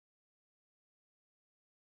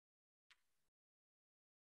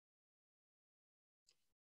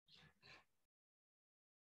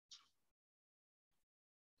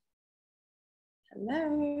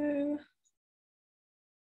Hello.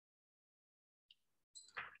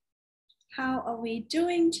 How are we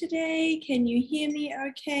doing today? Can you hear me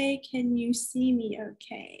okay? Can you see me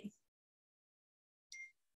okay?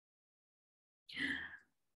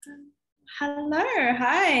 Hello,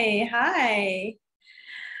 hi.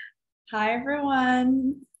 Hi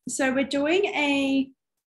everyone. So we're doing a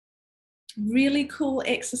really cool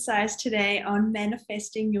exercise today on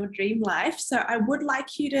manifesting your dream life. So I would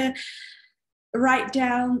like you to write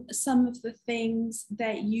down some of the things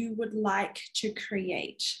that you would like to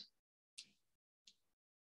create.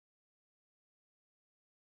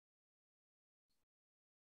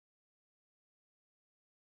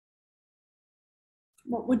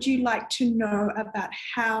 What would you like to know about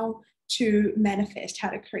how to manifest,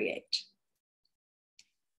 how to create?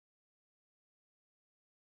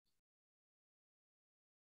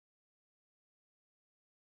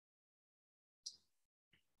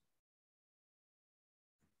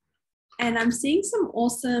 And I'm seeing some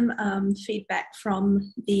awesome feedback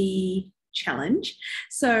from the challenge.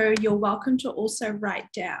 So you're welcome to also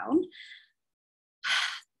write down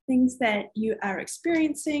things that you are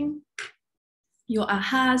experiencing, your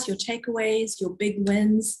ahas, your takeaways, your big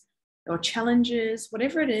wins, your challenges,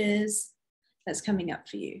 whatever it is that's coming up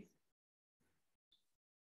for you.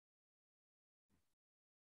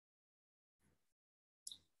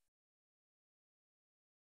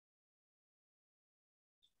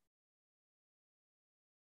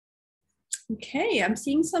 Okay, I'm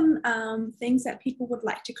seeing some things that people would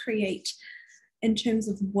like to create in terms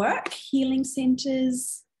of work, healing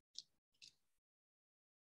centers,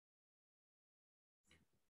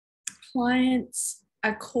 clients,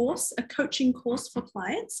 a course, a coaching course for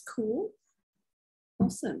clients. Cool.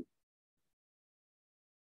 Awesome.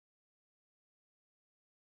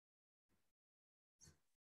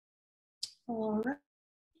 All right.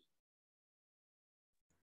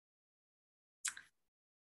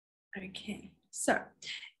 Okay, so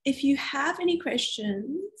if you have any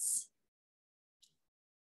questions,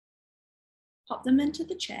 pop them into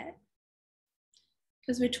the chat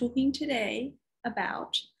because we're talking today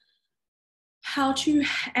about how to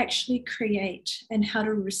actually create and how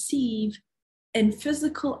to receive in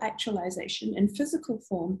physical actualization, in physical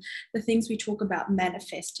form, the things we talk about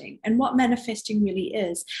manifesting and what manifesting really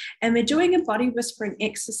is. And we're doing a body whispering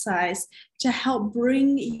exercise to help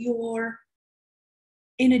bring your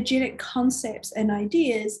energetic concepts and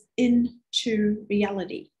ideas into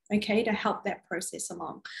reality, okay, to help that process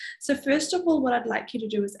along. So first of all, what I'd like you to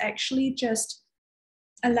do is actually just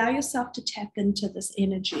allow yourself to tap into this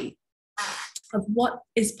energy of what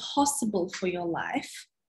is possible for your life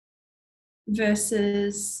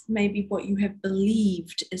versus maybe what you have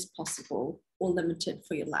believed is possible or limited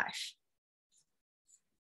for your life.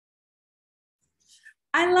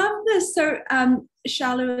 I love this. So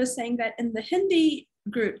Shalu is saying that in the Hindi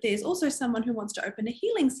group, there's also someone who wants to open a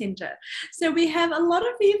healing center. So we have a lot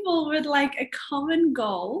of people with like a common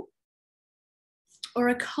goal or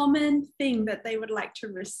a common thing that they would like to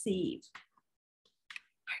receive.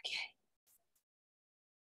 Okay.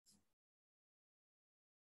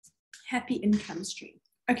 Happy income stream.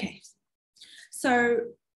 Okay. So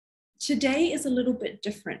today is a little bit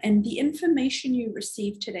different, and the information you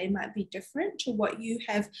receive today might be different to what you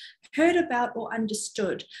have heard about or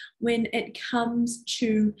understood when it comes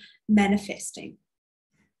to manifesting.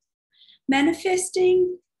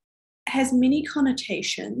 Manifesting has many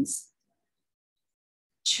connotations.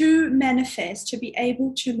 To manifest, to be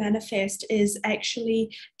able to manifest, is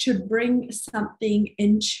actually to bring something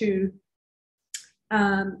into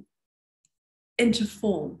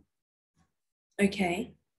form.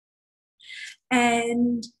 Okay.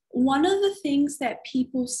 And one of the things that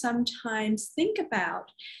people sometimes think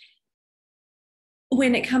about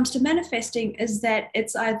when it comes to manifesting is that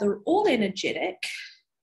it's either all energetic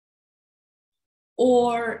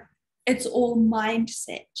or it's all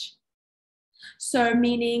mindset. So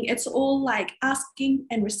meaning it's all like asking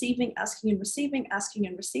and receiving, asking and receiving, asking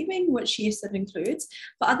and receiving, which yes, it includes.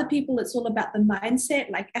 For other people, it's all about the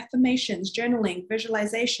mindset, like affirmations, journaling,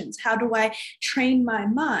 visualizations. How do I train my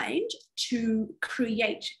mind to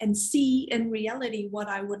create and see in reality what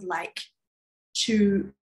I would like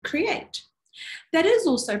to create? That is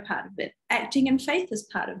also part of it. Acting in faith is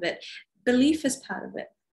part of it. Belief is part of it.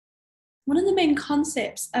 One of the main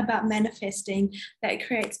concepts about manifesting that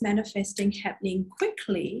creates manifesting happening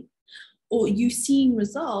quickly or you seeing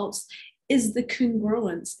results is the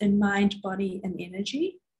congruence in mind, body, and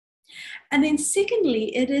energy. And then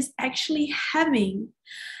secondly, it is actually having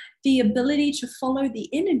the ability to follow the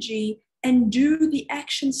energy and do the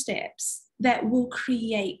action steps that will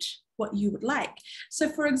create what you would like. So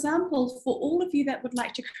for example, for all of you that would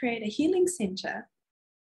like to create a healing center,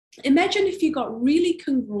 imagine if you got really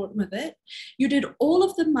congruent with it. You did all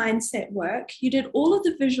of the mindset work, you did all of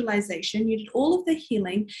the visualization, you did all of the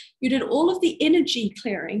healing, you did all of the energy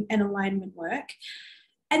clearing and alignment work,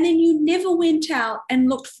 and then you never went out and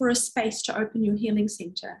looked for a space to open your healing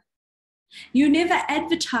center. You never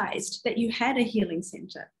advertised that you had a healing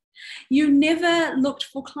center. You never looked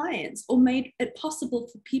for clients or made it possible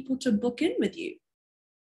for people to book in with you.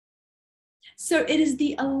 So it is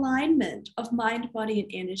the alignment of mind, body,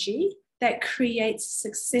 and energy that creates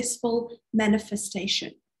successful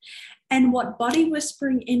manifestation. And what body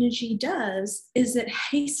whispering energy does is it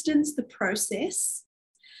hastens the process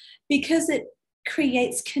because it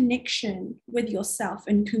creates connection with yourself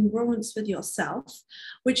and congruence with yourself,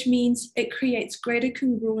 which means it creates greater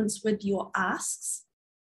congruence with your asks.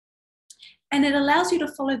 And it allows you to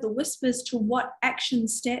follow the whispers to what action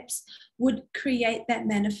steps would create that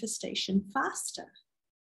manifestation faster.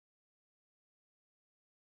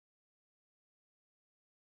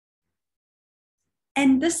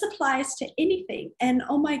 And this applies to anything. And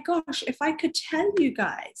oh my gosh, if I could tell you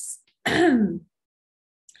guys,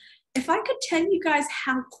 if I could tell you guys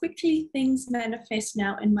how quickly things manifest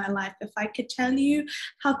now in my life, if I could tell you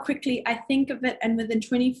how quickly I think of it and within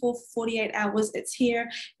 24, 48 hours, it's here,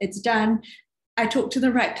 it's done. I talk to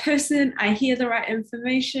the right person, I hear the right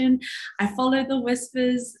information, I follow the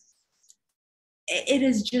whispers. It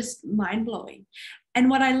is just mind-blowing. And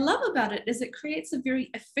what I love about it is it creates a very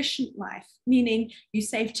efficient life, meaning you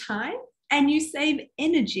save time and you save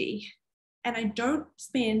energy. And I don't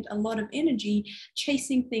spend a lot of energy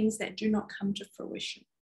chasing things that do not come to fruition.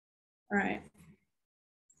 All right.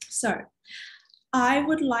 So I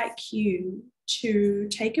would like you to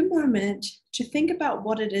take a moment to think about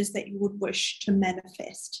what it is that you would wish to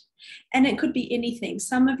manifest. And it could be anything.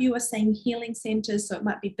 Some of you are saying healing centers, so it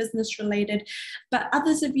might be business related, but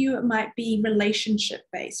others of you, it might be relationship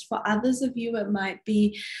based. For others of you, it might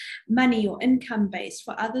be money or income based.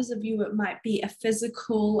 For others of you, it might be a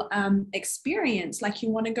physical experience, like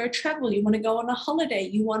you want to go travel, you want to go on a holiday,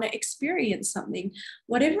 you want to experience something.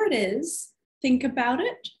 Whatever it is, think about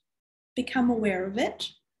it, become aware of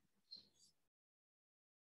it.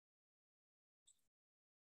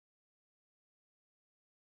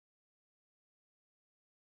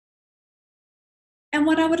 And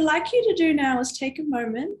what I would like you to do now is take a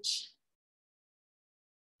moment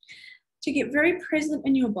to get very present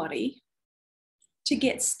in your body, to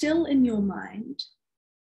get still in your mind,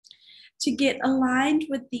 to get aligned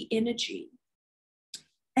with the energy,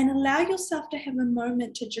 and allow yourself to have a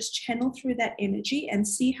moment to just channel through that energy and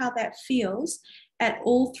see how that feels at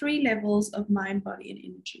all three levels of mind, body, and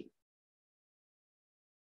energy.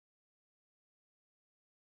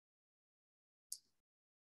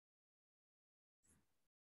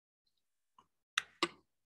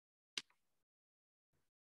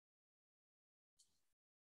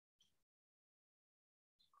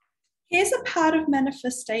 Here's a part of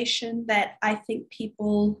manifestation that I think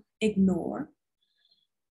people ignore,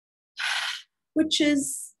 which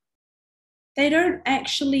is they don't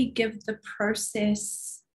actually give the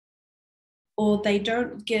process, or they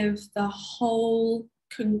don't give the whole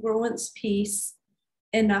congruence piece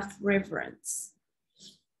enough reverence.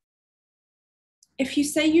 If you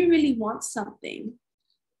say you really want something,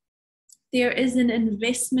 there is an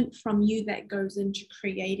investment from you that goes into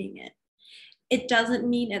creating it. It doesn't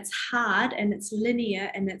mean it's hard and it's linear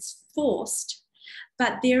and it's forced,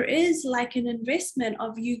 but there is like an investment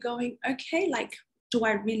of you going, okay, like, do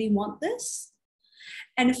I really want this?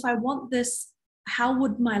 And if I want this, how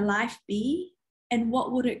would my life be? And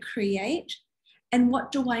what would it create? And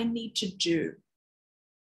what do I need to do?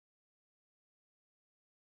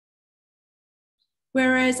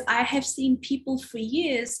 Whereas I have seen people for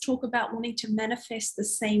years talk about wanting to manifest the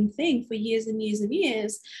same thing for years and years and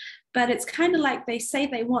years, but it's kind of like they say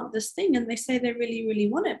they want this thing and they say they really, really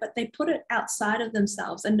want it, but they put it outside of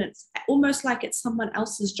themselves, and it's almost like it's someone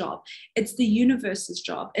else's job. It's the universe's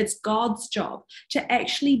job. It's God's job to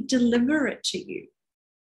actually deliver it to you.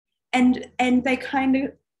 And they kind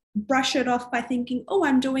of brush it off by thinking, oh,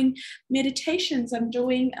 I'm doing meditations, I'm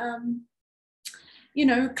doing,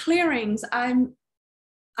 clearings, I'm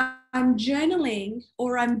journaling,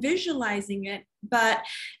 or I'm visualizing it, but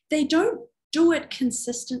they don't do it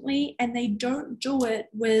consistently, and they don't do it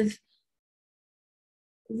with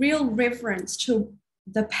real reverence to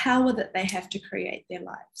the power that they have to create their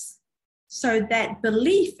lives. So that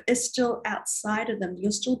belief is still outside of them.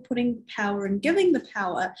 You're still putting power and giving the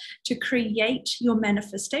power to create your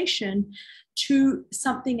manifestation to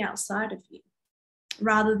something outside of you.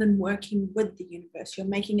 rather than working with the universe. You're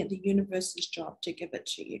making it the universe's job to give it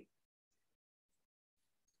to you.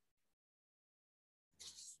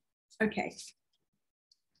 Okay.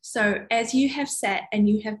 So as you have sat and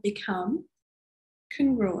you have become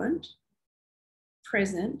congruent,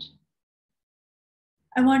 present,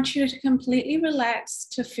 I want you to completely relax,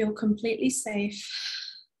 to feel completely safe,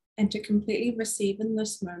 and to completely receive in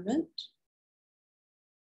this moment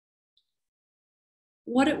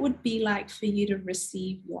what it would be like for you to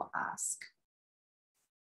receive your ask.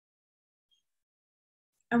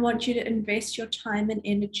 I want you to invest your time and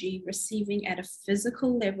energy receiving at a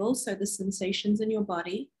physical level, so the sensations in your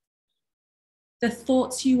body, the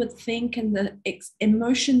thoughts you would think and the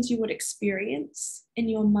emotions you would experience in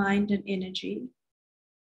your mind and energy.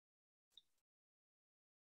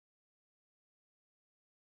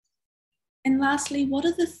 And lastly, what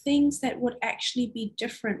are the things that would actually be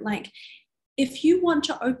different? Like, if you want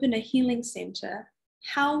to open a healing center,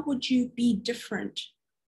 how would you be different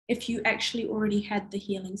if you actually already had the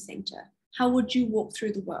healing center? How would you walk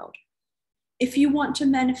through the world? If you want to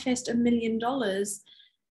manifest $1 million,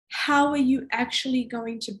 how are you actually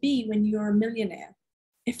going to be when you're a millionaire?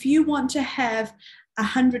 If you want to have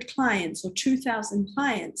 100 clients or 2,000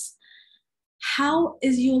 clients, how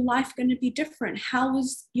is your life going to be different? How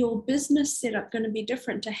is your business setup going to be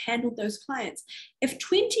different to handle those clients? If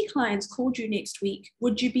 20 clients called you next week,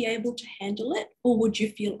 would you be able to handle it, or would you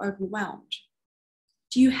feel overwhelmed?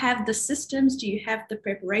 Do you have the systems? Do you have the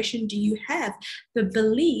preparation? Do you have the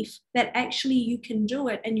belief that actually you can do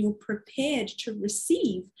it and you're prepared to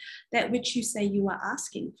receive that which you say you are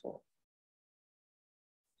asking for?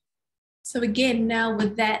 So again, now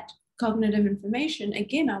with that cognitive information,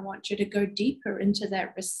 again, I want you to go deeper into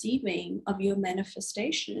that receiving of your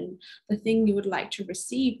manifestation, the thing you would like to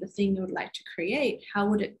receive, the thing you would like to create. How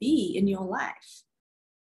would it be in your life?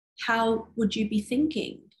 How would you be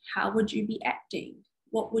thinking? How would you be acting?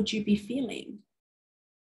 What would you be feeling?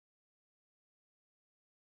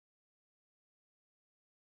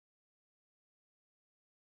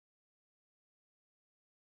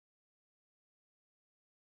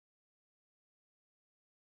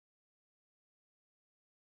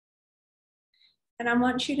 And I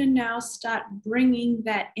want you to now start bringing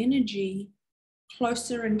that energy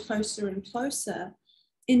closer and closer and closer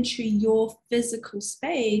into your physical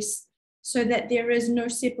space so that there is no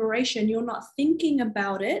separation. You're not thinking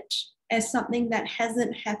about it as something that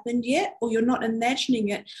hasn't happened yet, or you're not imagining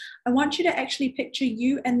it. I want you to actually picture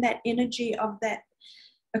you and that energy of that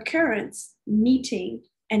occurrence meeting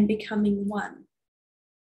and becoming one.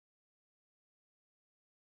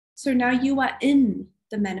 So now you are in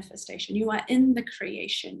the manifestation, you are in the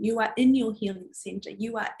creation, you are in your healing center,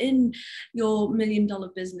 you are in your $1 million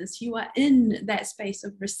business, you are in that space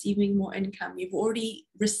of receiving more income. You've already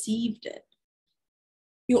received it.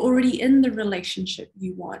 You're already in the relationship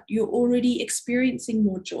you want. You're already experiencing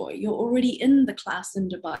more joy. You're already in the class in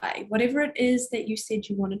Dubai. Whatever it is that you said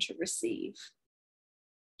you wanted to receive,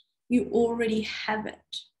 you already have it.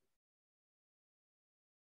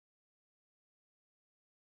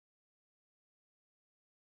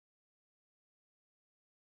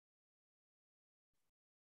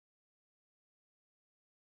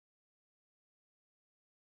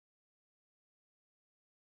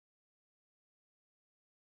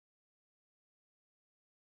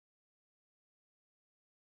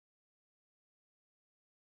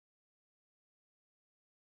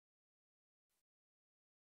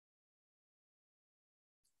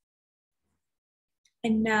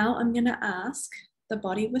 And now I'm going to ask the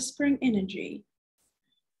body whispering energy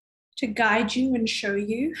to guide you and show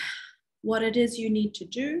you what it is you need to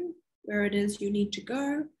do, where it is you need to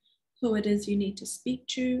go, who it is you need to speak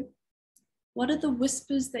to. What are the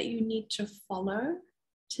whispers that you need to follow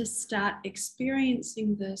to start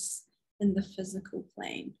experiencing this in the physical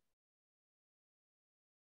plane?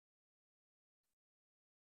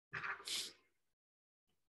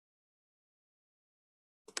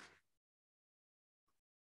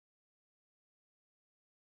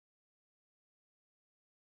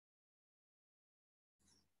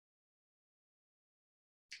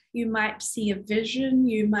 You might see a vision,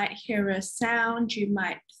 you might hear a sound, you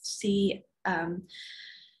might see,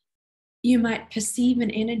 you might perceive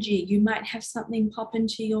an energy, you might have something pop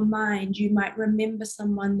into your mind, you might remember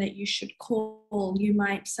someone that you should call, you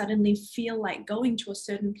might suddenly feel like going to a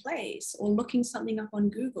certain place or looking something up on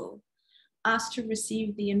Google. Ask to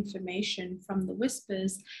receive the information from the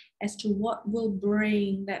whispers as to what will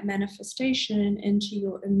bring that manifestation into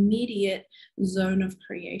your immediate zone of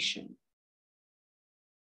creation.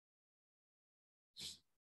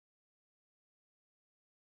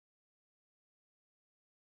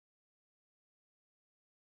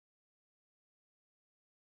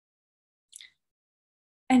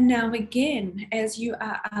 And now again, as you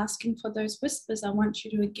are asking for those whispers, I want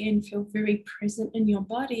you to again feel very present in your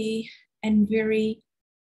body and very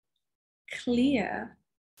clear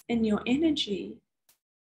in your energy.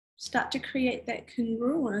 Start to create that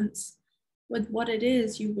congruence with what it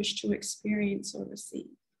is you wish to experience or receive.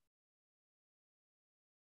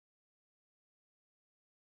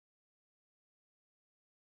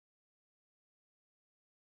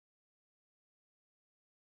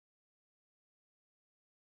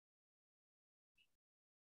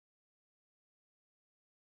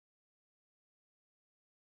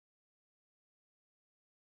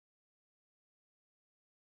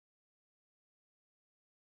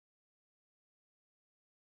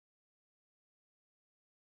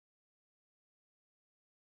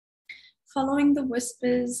 Following the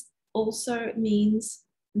whispers also means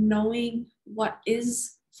knowing what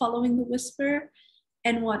is following the whisper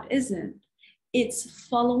and what isn't. It's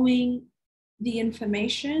following the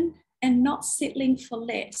information and not settling for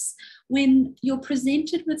less. When you're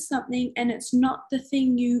presented with something and it's not the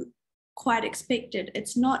thing you quite expected,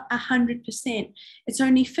 it's not 100%, it's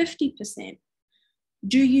only 50%.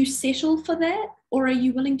 Do you settle for that? Or are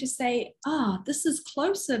you willing to say, this is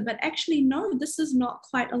closer, but actually, no, this is not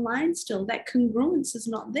quite aligned still. That congruence is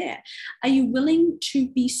not there. Are you willing to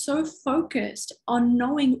be so focused on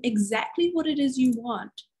knowing exactly what it is you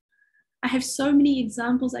want? I have so many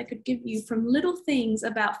examples I could give you from little things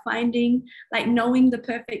about finding, like knowing the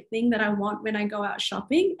perfect thing that I want when I go out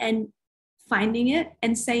shopping and finding it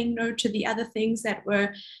and saying no to the other things that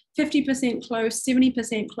were 50% close,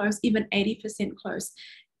 70% close, even 80% close.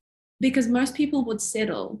 Because most people would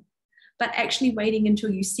settle, but actually waiting until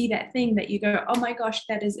you see that thing that you go, oh my gosh,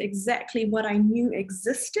 that is exactly what I knew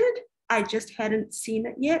existed. I just hadn't seen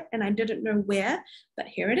it yet and I didn't know where, but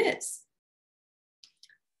here it is.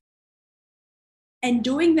 And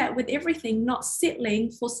doing that with everything, not settling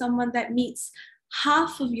for someone that meets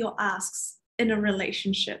half of your asks in a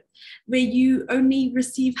relationship, where you only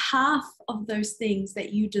receive half of those things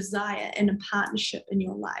that you desire in a partnership in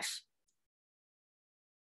your life.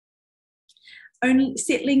 Only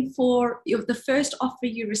settling for the first offer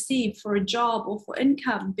you receive for a job or for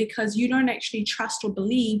income because you don't actually trust or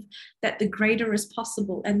believe that the greater is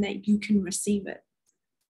possible and that you can receive it.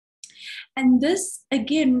 And this,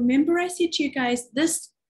 again, remember I said to you guys, this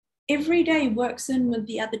every day works in with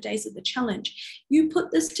the other days of the challenge. You put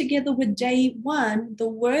this together with day one, the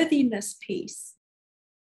worthiness piece,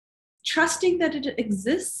 trusting that it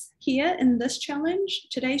exists here in this challenge,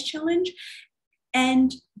 today's challenge,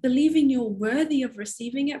 and believing you're worthy of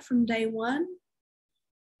receiving it from day one,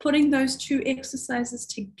 putting those two exercises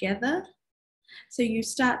together so you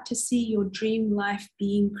start to see your dream life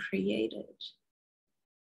being created.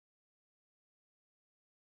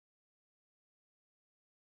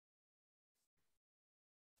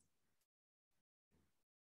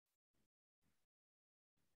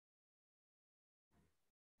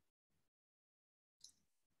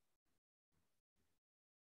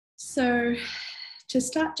 So to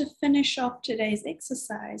start to finish off today's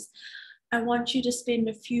exercise, I want you to spend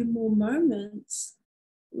a few more moments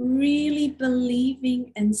really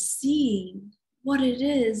believing and seeing what it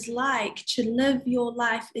is like to live your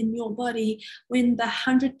life in your body when the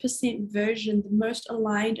 100% version, the most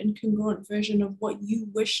aligned and congruent version of what you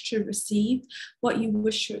wish to receive, what you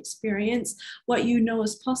wish to experience, what you know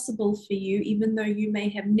is possible for you, even though you may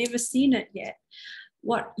have never seen it yet,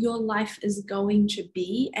 what your life is going to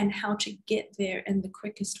be and how to get there in the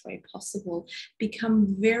quickest way possible.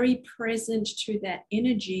 Become very present to that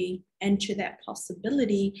energy and to that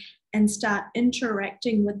possibility and start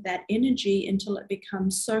interacting with that energy until it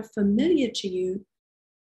becomes so familiar to you.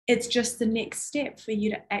 It's just the next step for you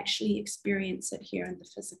to actually experience it here in the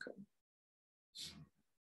physical.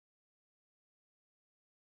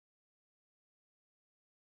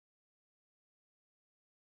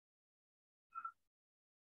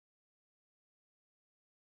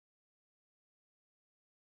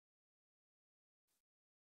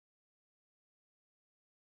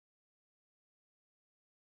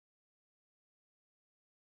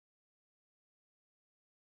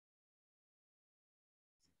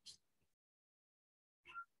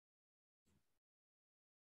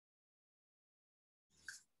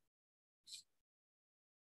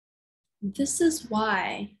 This is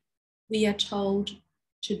why we are told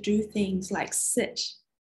to do things like sit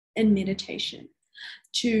in meditation,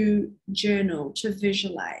 to journal, to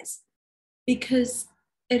visualize, because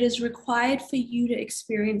it is required for you to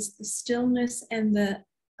experience the stillness and the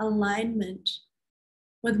alignment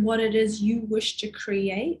with what it is you wish to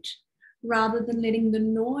create, rather than letting the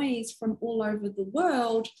noise from all over the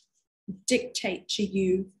world dictate to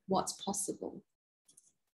you what's possible.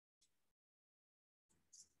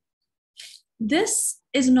 This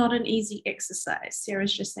is not an easy exercise.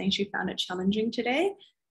 Sarah's just saying she found it challenging today.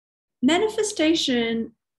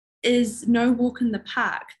 Manifestation is no walk in the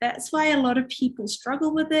park. That's why a lot of people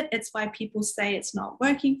struggle with it. It's why people say it's not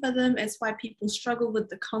working for them. It's why people struggle with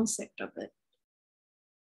the concept of it.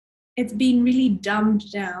 It's been really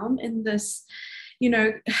dumbed down in this,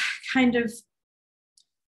 kind of,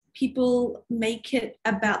 people make it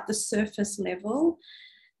about the surface level.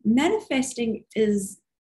 Manifesting is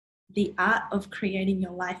the art of creating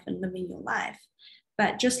your life and living your life.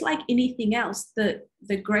 But just like anything else, the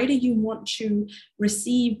greater you want to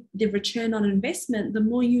receive the return on investment, the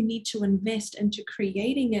more you need to invest into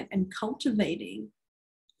creating it and cultivating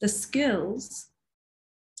the skills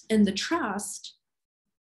and the trust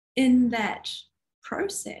in that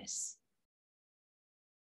process.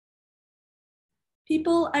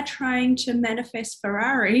 People are trying to manifest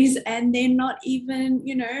Ferraris and they're not even,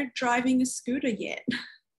 driving a scooter yet.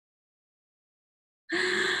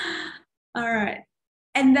 All right.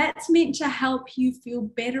 And that's meant to help you feel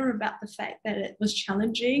better about the fact that it was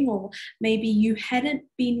challenging, or maybe you hadn't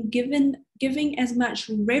been giving as much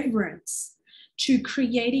reverence to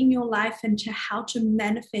creating your life and to how to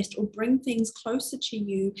manifest or bring things closer to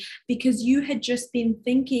you, because you had just been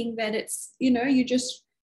thinking that it's, you just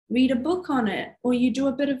read a book on it, or you do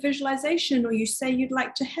a bit of visualization, or you say you'd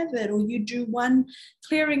like to have it, or you do one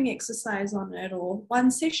clearing exercise on it, or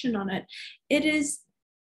one session on it. It is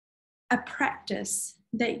a practice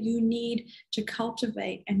that you need to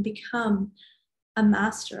cultivate and become a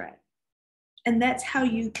master at. And that's how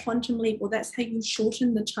you quantum leap, or that's how you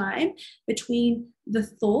shorten the time between the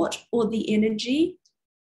thought or the energy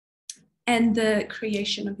and the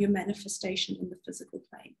creation of your manifestation in the physical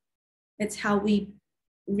plane. It's how we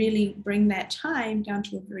really bring that time down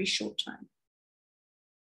to a very short time.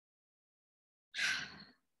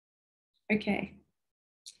 Okay.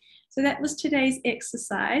 So that was today's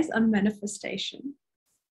exercise on manifestation,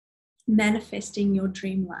 manifesting your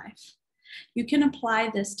dream life. You can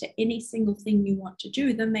apply this to any single thing you want to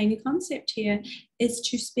do. The main concept here is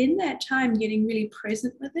to spend that time getting really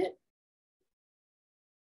present with it,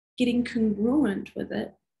 getting congruent with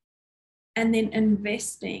it, and then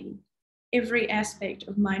investing every aspect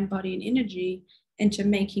of mind, body, and energy into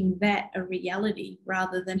making that a reality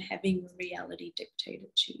rather than having the reality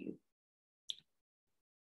dictated to you.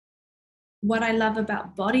 What I love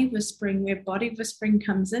about body whispering, where body whispering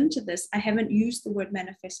comes into this, I haven't used the word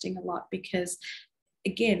manifesting a lot because,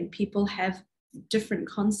 again, people have different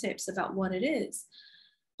concepts about what it is.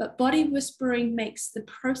 But body whispering makes the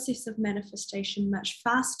process of manifestation much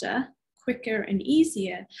faster, quicker, and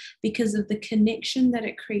easier because of the connection that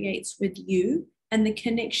it creates with you, and the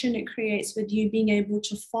connection it creates with you being able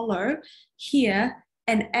to follow, hear,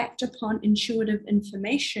 and act upon intuitive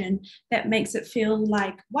information that makes it feel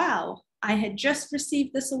like, wow, I had just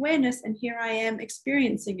received this awareness and here I am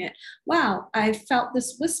experiencing it. Wow, I felt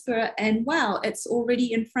this whisper and wow, it's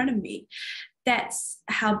already in front of me. That's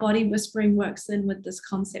how body whispering works in with this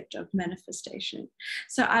concept of manifestation.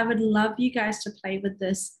 So I would love you guys to play with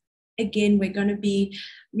this. Again, we're going to be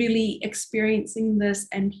really experiencing this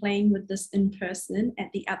and playing with this in person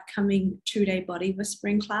at the upcoming 2-day body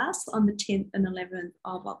whispering class on the 10th and 11th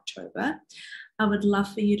of October. I would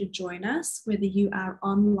love for you to join us, whether you are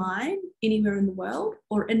online anywhere in the world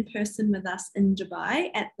or in person with us in Dubai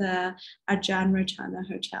at the Ajahn Rotana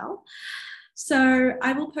Hotel. So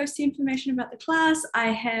I will post the information about the class. I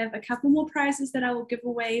have a couple more prizes that I will give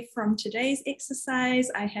away from today's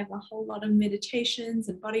exercise. I have a whole lot of meditations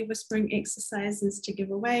and body whispering exercises to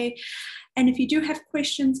give away. And if you do have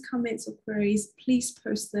questions, comments, or queries, please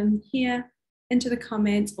post them here into the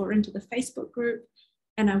comments or into the Facebook group,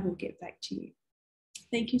 and I will get back to you.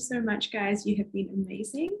 Thank you so much, guys. You have been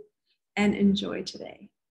amazing, and enjoy today.